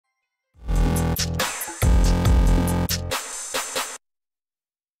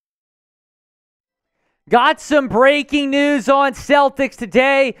Got some breaking news on Celtics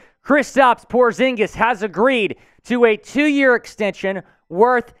today. Kristaps Porzingis has agreed to a 2-year extension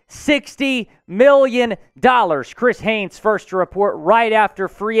worth $60 million. Chris Haynes first to report right after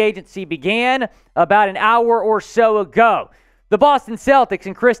free agency began about an hour or so ago. The Boston Celtics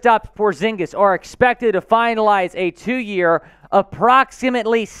and Kristaps Porzingis are expected to finalize a 2-year,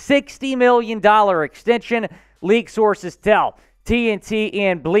 approximately $60 million extension, league sources tell. TNT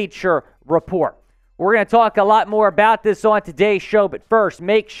and Bleacher Report. We're going to talk a lot more about this on today's show, but first,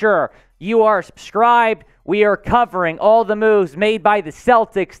 make sure you are subscribed. We are covering all the moves made by the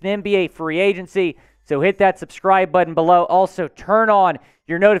Celtics in NBA free agency, so hit that subscribe button below. Also, turn on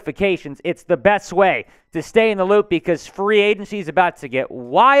your notifications. It's the best way to stay in the loop because free agency is about to get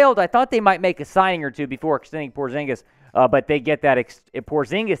wild. I thought they might make a signing or two before extending Porzingis, but they get that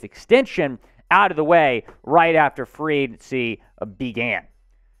Porzingis extension out of the way right after free agency began.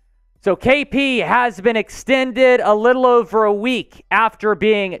 So KP has been extended a little over a week after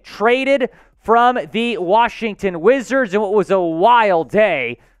being traded from the Washington Wizards in what was a wild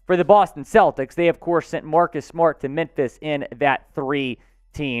day for the Boston Celtics. They, of course, sent Marcus Smart to Memphis in that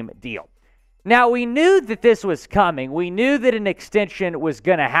 3-team deal. Now, we knew that this was coming. We knew that an extension was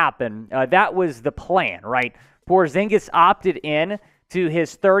going to happen. That was the plan, right? Porzingis opted in to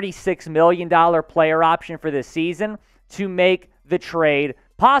his $36 million player option for this season to make the trade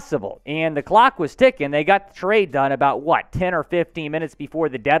possible. And the clock was ticking. They got the trade done about, 10 or 15 minutes before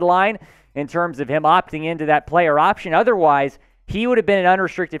the deadline in terms of him opting into that player option. Otherwise, he would have been an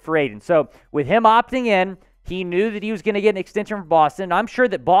unrestricted free agent. So with him opting in, he knew that he was going to get an extension from Boston. I'm sure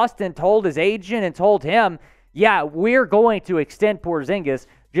that Boston told his agent and told him, yeah, we're going to extend Porzingis.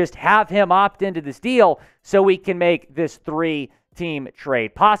 Just have him opt into this deal so we can make this 3-team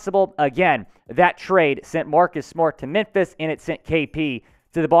trade possible. Again, that trade sent Marcus Smart to Memphis, and it sent KP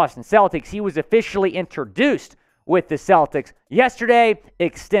to the Boston Celtics. He was officially introduced with the Celtics yesterday,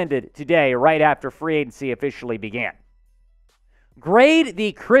 extended today, right after free agency officially began. Grade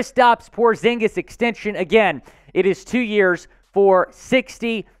the Kristaps Porzingis extension. Again, it is 2 years for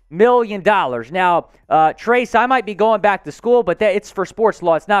 $60 million. Now, Trace, I might be going back to school, but it's for sports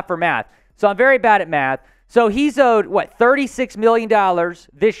law. It's not for math. So I'm very bad at math. So he's owed, $36 million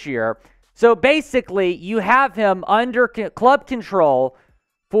this year. So basically, you have him under club control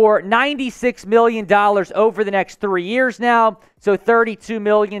for $96 million over the next 3 years now. So $32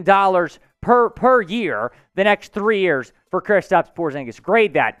 million per year the next 3 years for Kristaps Porzingis.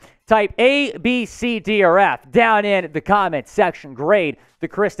 Grade that. Type A, B, C, D, or F down in the comments section. Grade the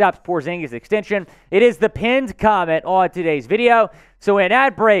Kristaps Porzingis extension. It is the pinned comment on today's video. So when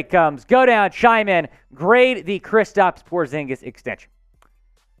ad break comes, go down, chime in, grade the Kristaps Porzingis extension.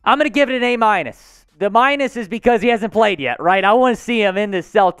 I'm going to give it an A-. The minus is because he hasn't played yet, right? I want to see him in the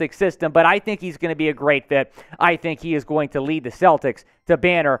Celtics system, but I think he's going to be a great fit. I think he is going to lead the Celtics to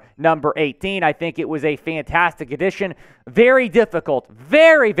banner number 18. I think it was a fantastic addition. Very difficult,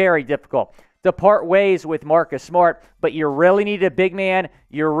 very, very difficult to part ways with Marcus Smart, but you really need a big man.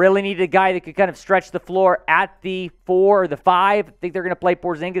 You really need a guy that could kind of stretch the floor at the 4 or the 5. I think they're going to play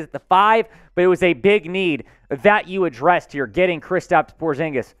Porzingis at the 5, but it was a big need that you addressed here, getting Kristaps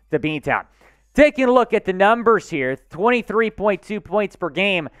Porzingis to Beantown. Taking a look at the numbers here, 23.2 points per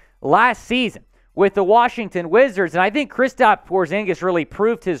game last season with the Washington Wizards, and I think Kristaps Porzingis really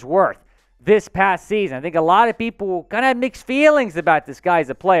proved his worth this past season. I think a lot of people kind of had mixed feelings about this guy as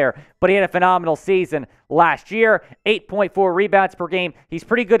a player, but he had a phenomenal season last year. 8.4 rebounds per game. He's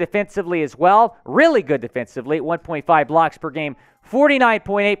pretty good defensively as well. Really good defensively. 1.5 blocks per game.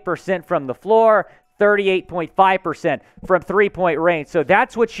 49.8% from the floor. 38.5% from three-point range. So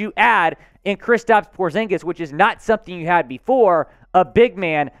that's what you add in Kristaps Porzingis, which is not something you had before, a big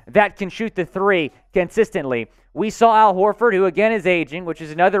man that can shoot the 3 consistently. We saw Al Horford, who again is aging, which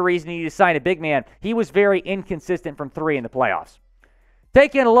is another reason you need to sign a big man. He was very inconsistent from 3 in the playoffs.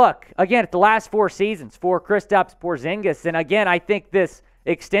 Taking a look, again, at the last 4 seasons for Kristaps Porzingis, and again, I think this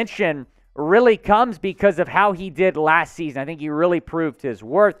extension really comes because of how he did last season. I think he really proved his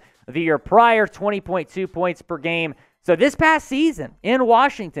worth. The year prior, 20.2 points per game. So this past season in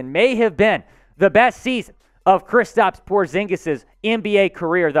Washington may have been the best season of Kristaps Porzingis' NBA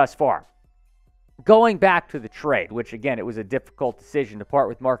career thus far. Going back to the trade, which again, it was a difficult decision to part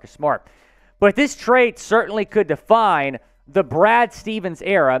with Marcus Smart. But this trade certainly could define the Brad Stevens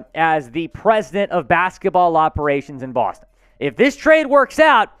era as the president of basketball operations in Boston. If this trade works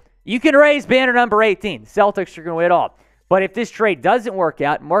out, you can raise banner number 18. The Celtics are going to win it all. But if this trade doesn't work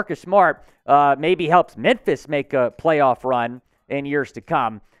out, Marcus Smart maybe helps Memphis make a playoff run in years to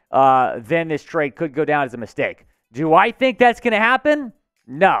come, then this trade could go down as a mistake. Do I think that's going to happen?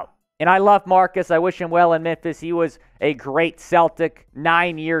 No. And I love Marcus. I wish him well in Memphis. He was a great Celtic,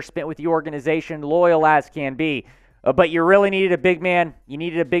 9 years spent with the organization, loyal as can be. But you really needed a big man. You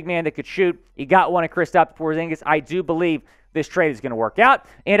needed a big man that could shoot. You got one in Kristaps Porzingis. I do believe this trade is going to work out,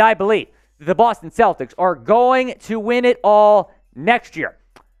 and I believe the Boston Celtics are going to win it all next year.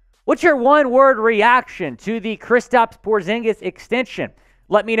 What's your one-word reaction to the Kristaps Porzingis extension?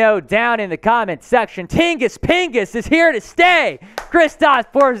 Let me know down in the comments section. Tingus Pingus is here to stay. Kristaps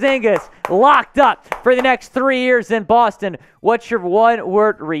Porzingis locked up for the next 3 years in Boston. What's your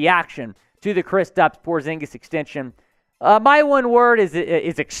one-word reaction to the Kristaps Porzingis extension? My one word is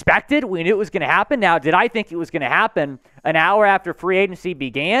expected. We knew it was going to happen. Now, did I think it was going to happen an hour after free agency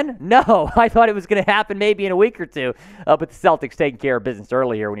began? No, I thought it was going to happen maybe in a week or two. But the Celtics taking care of business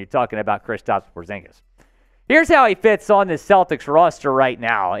earlier when you're talking about Kristaps Porzingis. Here's how he fits on this Celtics roster right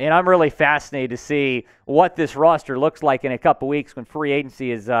now, and I'm really fascinated to see what this roster looks like in a couple weeks when free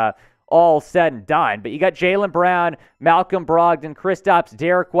agency is all said and done. But you got Jaylen Brown, Malcolm Brogdon, Kristaps,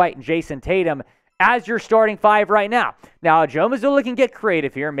 Derek White, and Jason Tatum as your starting five right now. Now, Joe Mazzulla can get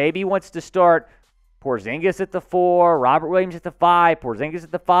creative here. Maybe he wants to start Porzingis at the 4, Robert Williams at the 5, Porzingis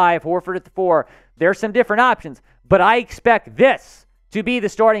at the 5, Horford at the 4. There's some different options, but I expect this to be the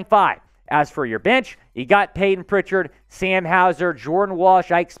starting 5. As for your bench, you got Peyton Pritchard, Sam Hauser, Jordan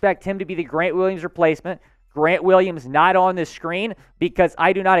Walsh. I expect him to be the Grant Williams replacement. Grant Williams not on this screen because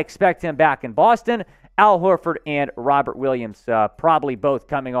I do not expect him back in Boston. Al Horford and Robert Williams probably both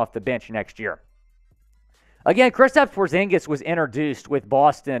coming off the bench next year. Again, Kristaps Porzingis was introduced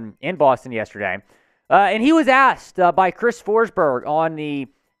in Boston yesterday, and he was asked by Chris Forsberg on the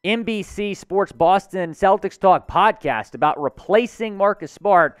NBC Sports Boston Celtics Talk podcast about replacing Marcus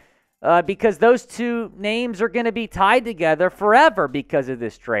Smart because those two names are going to be tied together forever because of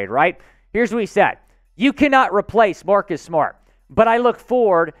this trade, right? Here's what he said. You cannot replace Marcus Smart, but I look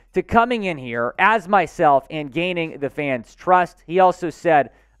forward to coming in here as myself and gaining the fans' trust. He also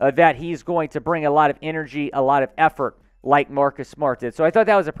said that he's going to bring a lot of energy, a lot of effort like Marcus Smart did. So I thought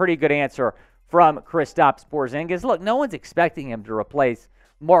that was a pretty good answer from Kristaps Porzingis. Look, no one's expecting him to replace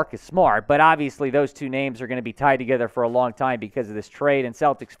Marcus Smart, but obviously those two names are going to be tied together for a long time because of this trade, and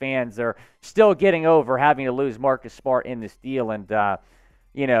Celtics fans are still getting over having to lose Marcus Smart in this deal, and,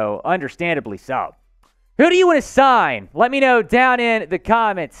 understandably so. Who do you want to sign? Let me know down in the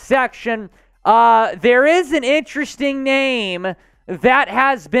comments section. There is an interesting name that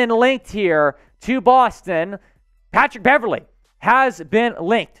has been linked here to Boston. Patrick Beverley has been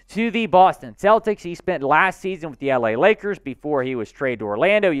linked to the Boston Celtics. He spent last season with the LA Lakers before he was traded to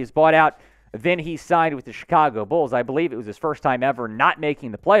Orlando. He was bought out. Then he signed with the Chicago Bulls. I believe it was his first time ever not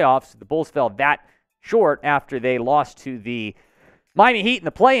making the playoffs. The Bulls fell that short after they lost to the Miami Heat in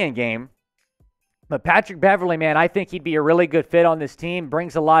the play-in game. But Patrick Beverley, man, I think he'd be a really good fit on this team.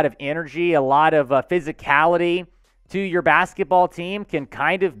 Brings a lot of energy, a lot of physicality to your basketball team. Can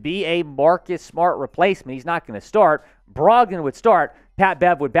kind of be a Marcus Smart replacement. He's not going to start. Brogdon would start. Pat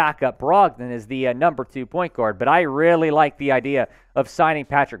Bev would back up Brogdon as the number 2 point guard. But I really like the idea of signing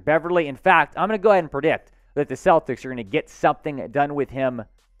Patrick Beverley. In fact, I'm going to go ahead and predict that the Celtics are going to get something done with him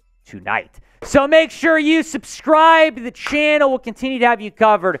tonight. So make sure you subscribe to the channel. We'll continue to have you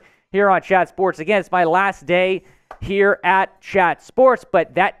covered here on Chat Sports. Again, it's my last day here at Chat Sports,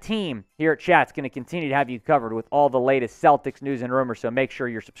 but that team here at Chat's going to continue to have you covered with all the latest Celtics news and rumors, so make sure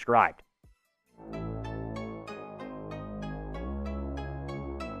you're subscribed.